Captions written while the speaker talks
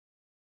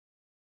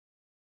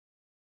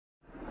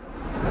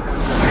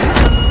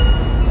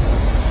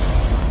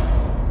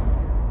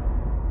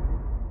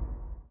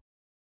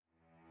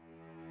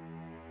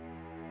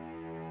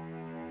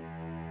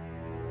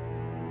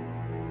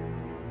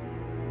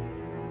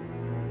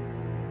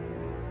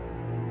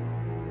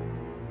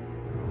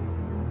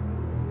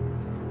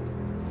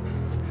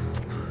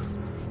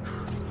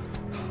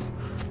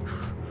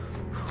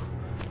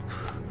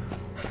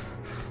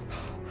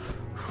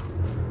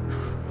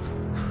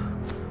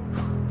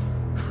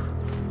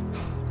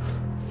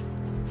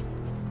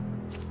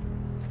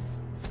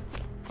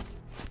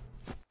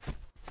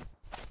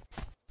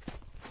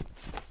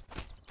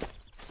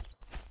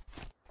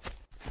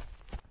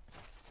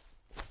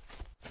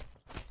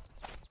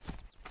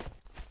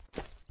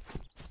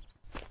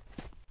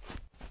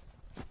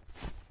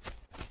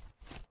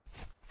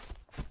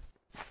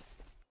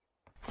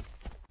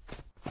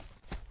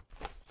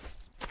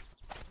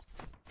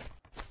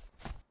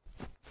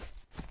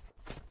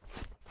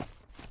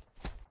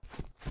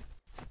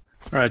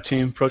Alright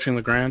team, approaching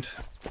the Grand.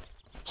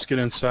 Let's get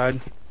inside.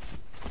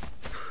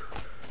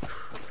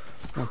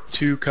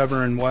 2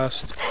 covering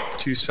west,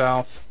 2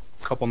 south,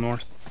 a couple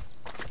north.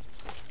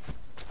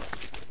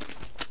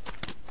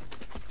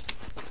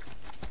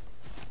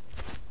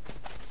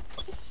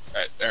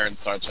 Alright, Aaron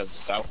Sarge has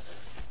south.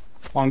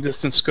 Long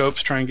distance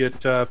scopes, try and get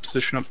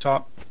position up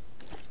top.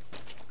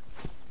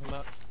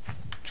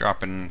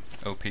 Dropping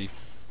OP.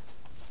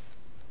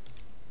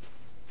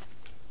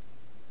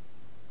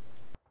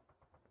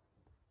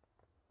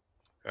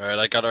 Alright,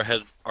 I got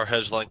our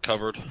hedge line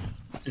covered.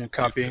 Yeah,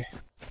 copy.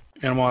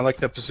 Animal, I like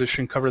that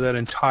position. Cover that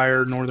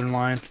entire northern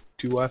line,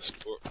 due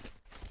west.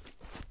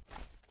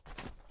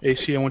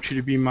 AC, I want you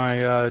to be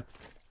my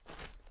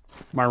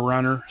my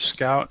runner,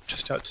 scout,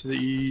 just out to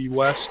the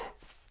west.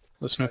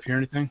 Let us know if you hear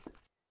anything.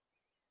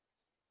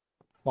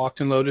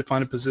 Locked and loaded,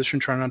 find a position,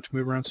 try not to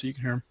move around so you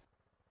can hear him.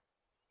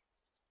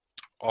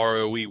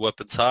 ROE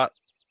weapons hot.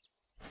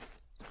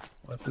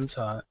 Weapons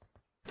hot.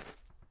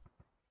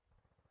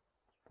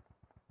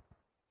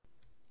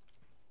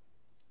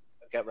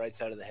 I've got right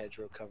side of the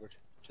hedgerow covered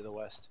to the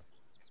west.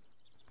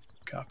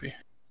 Copy.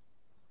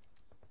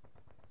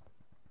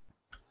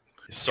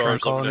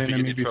 Sarge, let me know if you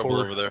get any trouble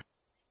over there.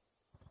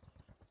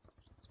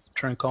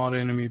 Try and call it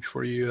enemy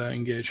before you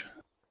engage.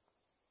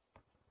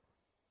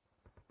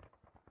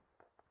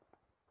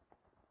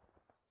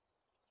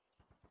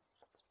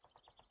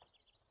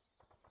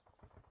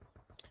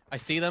 I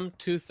see them,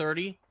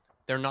 230.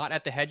 They're not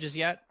at the hedges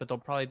yet, but they'll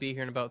probably be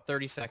here in about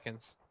 30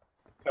 seconds.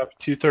 Copy.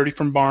 230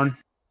 from barn.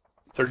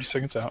 30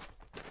 seconds out.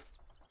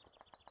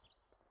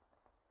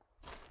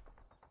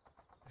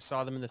 I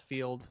saw them in the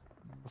field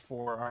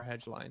before our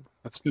hedge line.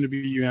 That's going to be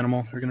you,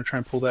 Animal. We're going to try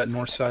and pull that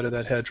north side of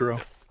that hedgerow.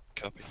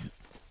 Copy.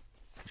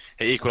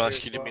 Hey Equinox,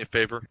 can you do me a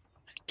favor?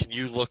 Can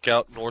you look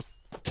out north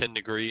 10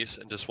 degrees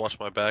and just watch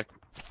my back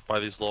by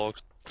these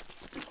logs?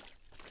 I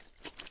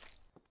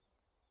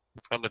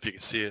don't know if you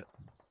can see it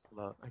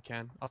or not. I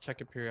can. I'll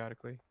check it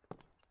periodically.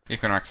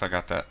 Equinox, I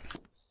got that.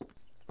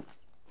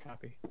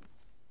 Copy.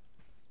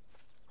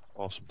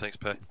 Awesome, thanks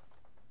Pay.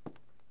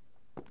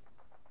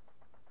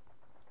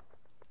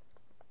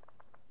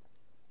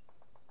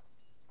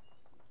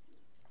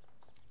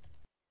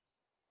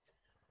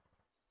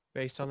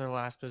 Based on their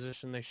last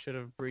position, they should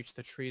have breached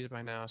the trees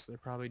by now, so they're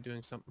probably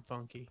doing something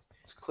funky.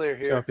 It's clear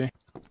here. Copy.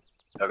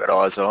 I've got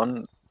eyes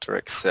on,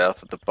 direct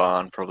south of the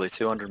barn, probably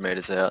 200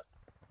 meters out,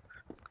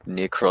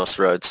 near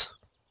crossroads,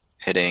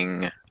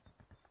 heading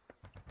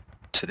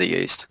to the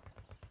east.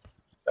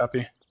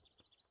 Copy.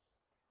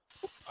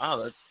 Wow,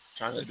 they're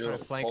trying to do Trying a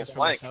to flank full us from the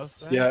flank. south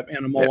then? Yeah,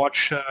 Animal, Yep.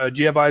 watch. Do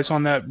you have eyes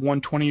on that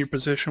 120 your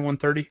position,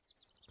 130?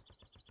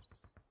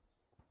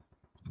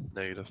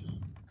 Negative.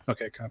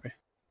 Okay, copy.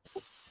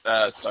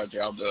 Sarge,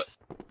 I'll do it.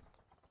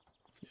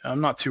 Yeah,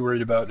 I'm not too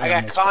worried about I got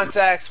Animal's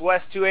contacts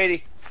west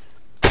 280.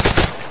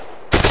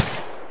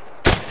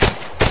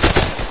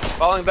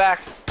 Falling back.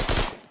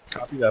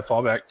 Copy that.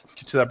 Fall back.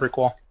 Get to that brick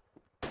wall.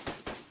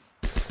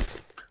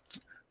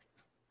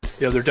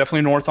 Yeah, they're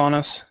definitely north on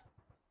us.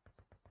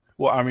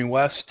 Well, I mean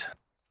west.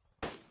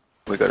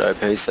 We got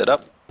OP set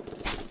up.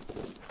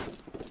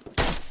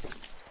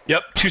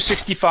 Yep,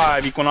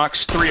 265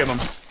 Equinox, 3 of them.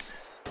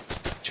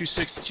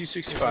 260,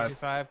 265.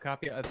 255,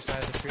 copy, other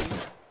side of the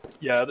trees.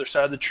 Yeah, other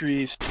side of the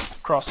trees,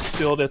 across the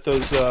field at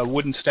those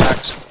wooden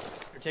stacks.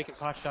 They're taking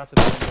pot shots at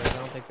the windows. I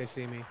don't think they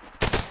see me.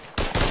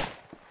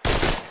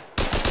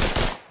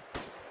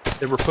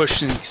 They were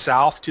pushing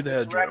south to the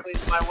hedgerow. Directly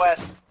to my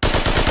west.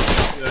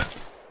 Yeah,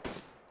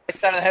 Right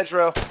side of the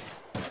hedgerow.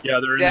 yeah,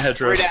 they're in Yeah, the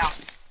hedgerow. 3 down.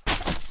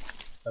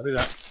 Copy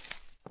that.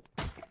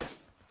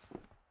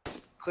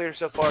 Clear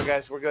so far,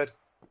 guys. We're good.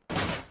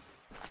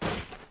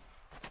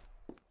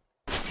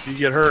 If you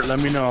get hurt, let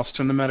me know. I'll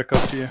send the medic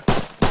up to you.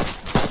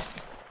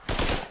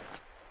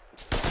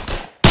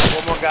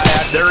 One more guy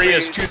out. to There the he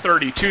is, trees.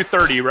 230,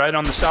 230, right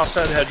on the south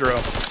side of the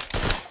hedgerow.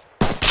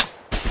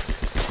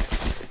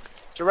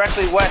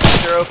 Directly west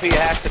of their OP. It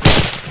has to be.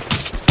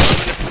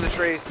 Moving it from the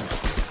trees.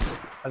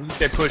 I think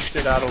they pushed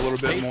it out a little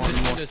bit Base more of and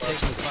the more. windows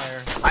taking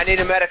fire. I need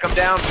a medic. I'm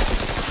down.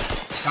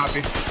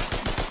 Copy.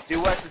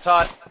 Due west is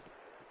hot.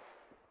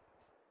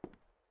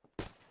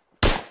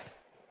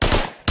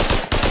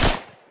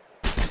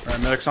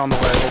 Alright, medic's on the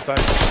way. Hold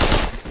tight.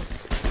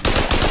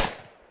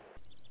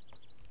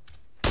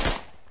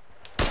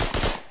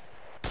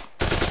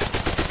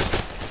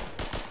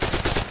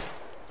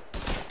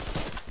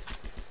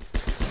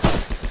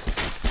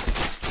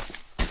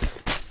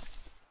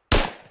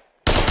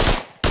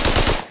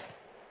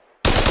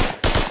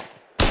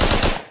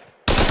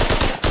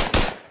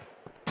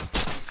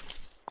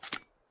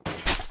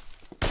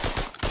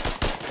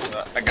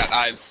 I got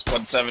eyes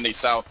 170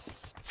 south.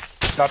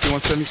 Copy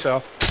 170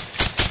 south.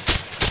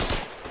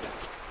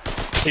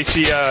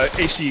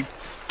 AC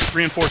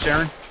reinforce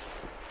Aaron.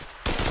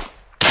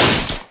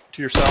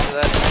 To your So south.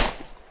 that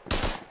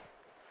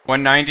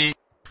 190,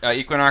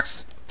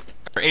 Equinox,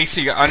 or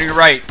AC, on your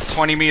right,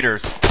 20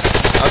 meters.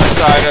 Other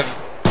side of...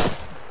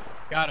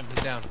 Got him,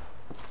 he's down.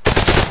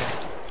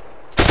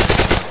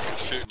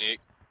 Shoot, Nick.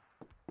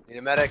 need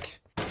a medic.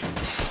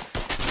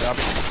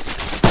 Copy.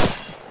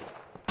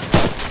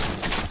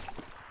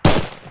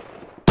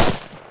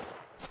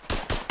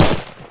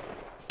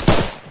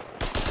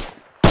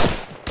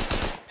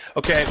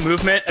 Okay,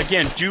 movement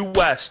again. Due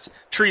west,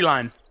 tree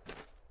line.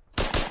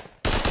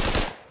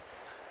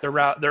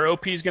 Their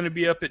OP is going to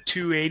be up at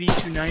 280,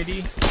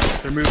 290.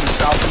 They're moving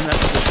south from that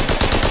position.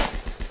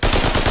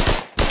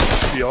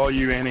 Should be all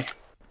you, Annie.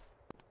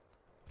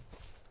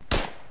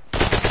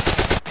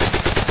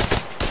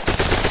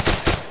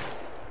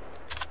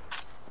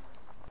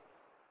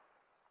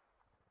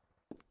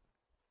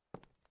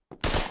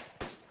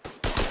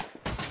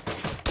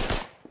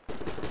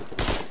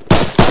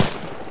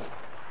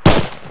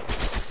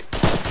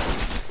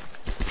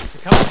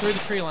 They're coming through the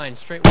tree line,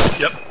 straight west.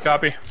 Yep,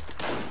 copy.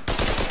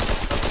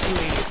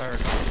 280 if I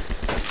recall.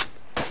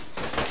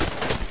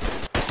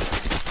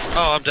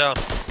 Oh, I'm down.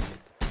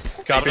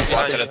 Copy.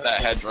 Watching at that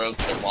hedgerows.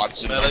 They're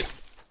watching it.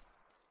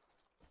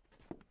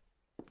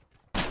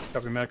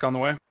 Copy, medic on the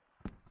way.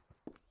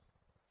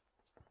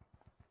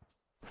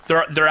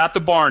 They're at the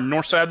barn,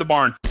 north side of the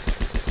barn.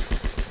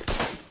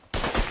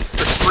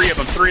 There's three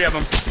of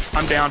them.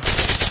 I'm down.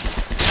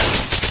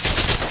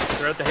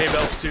 They're at the hay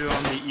bales too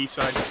on the east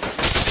side.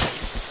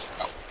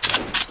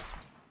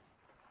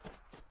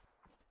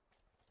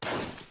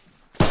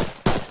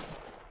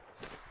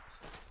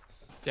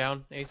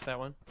 Down, ace that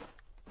one.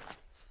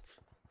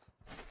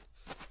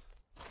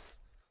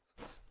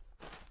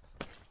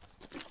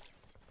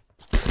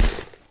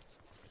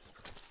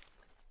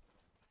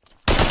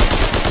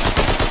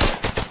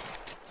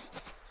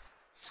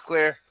 It's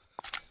clear.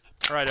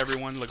 Alright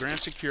everyone, Legrand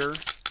secure.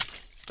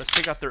 Let's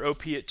take out their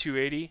OP at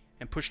 280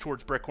 and push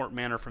towards Breckort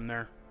Manor from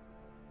there.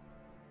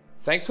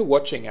 Thanks for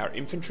watching our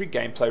infantry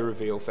gameplay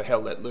reveal for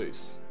Hell Let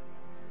Loose.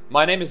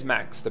 My name is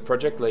Max, the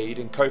project lead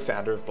and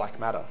co-founder of Black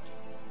Matter.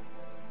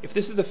 If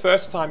this is the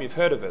first time you've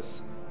heard of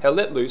us, Hell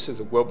Let Loose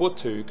is a World War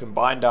II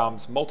combined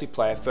arms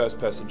multiplayer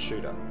first-person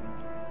shooter.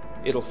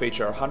 It'll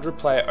feature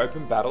 100-player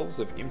open battles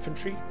of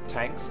infantry,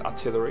 tanks,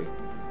 artillery,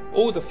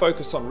 all with a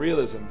focus on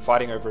realism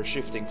fighting over a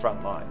shifting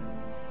front line.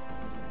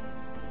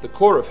 The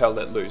core of Hell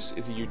Let Loose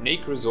is a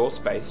unique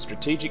resource-based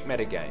strategic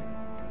metagame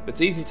that's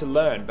easy to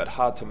learn but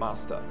hard to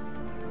master.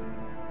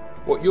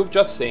 What you've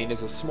just seen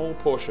is a small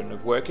portion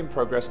of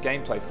work-in-progress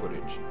gameplay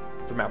footage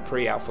from our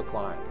pre-alpha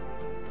client.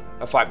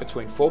 A fight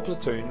between 4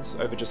 platoons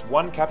over just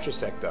one capture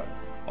sector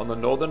on the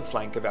northern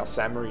flank of our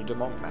Saint-Marie de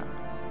Monts map.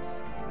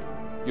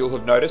 You'll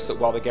have noticed that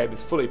while the game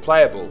is fully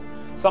playable,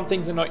 some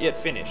things are not yet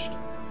finished.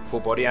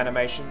 Full body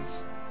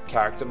animations,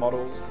 character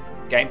models,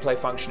 gameplay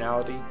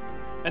functionality,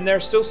 and there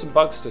are still some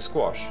bugs to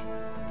squash.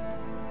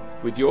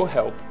 With your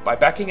help, by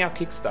backing our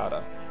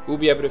Kickstarter, we'll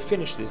be able to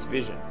finish this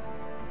vision.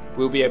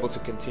 We'll be able to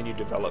continue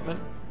development,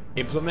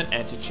 implement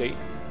anti-cheat,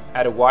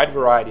 add a wide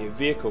variety of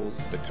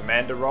vehicles, the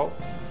commander role,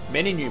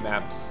 many new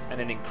maps,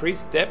 and an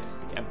increased depth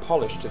and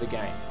polish to the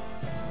game.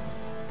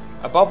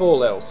 Above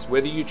all else,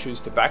 whether you choose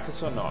to back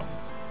us or not,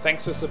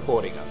 thanks for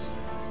supporting us,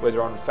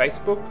 whether on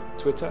Facebook,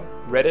 Twitter,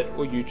 Reddit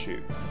or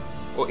YouTube,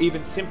 or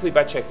even simply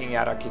by checking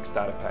out our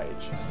Kickstarter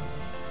page.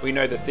 We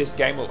know that this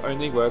game will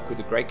only work with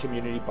a great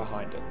community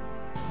behind it.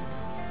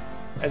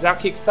 As our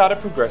Kickstarter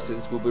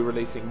progresses, we'll be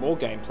releasing more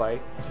gameplay,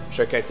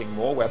 showcasing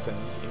more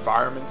weapons,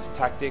 environments,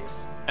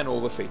 tactics, and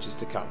all the features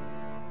to come.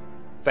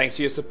 Thanks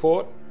for your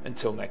support,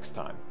 until next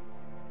time.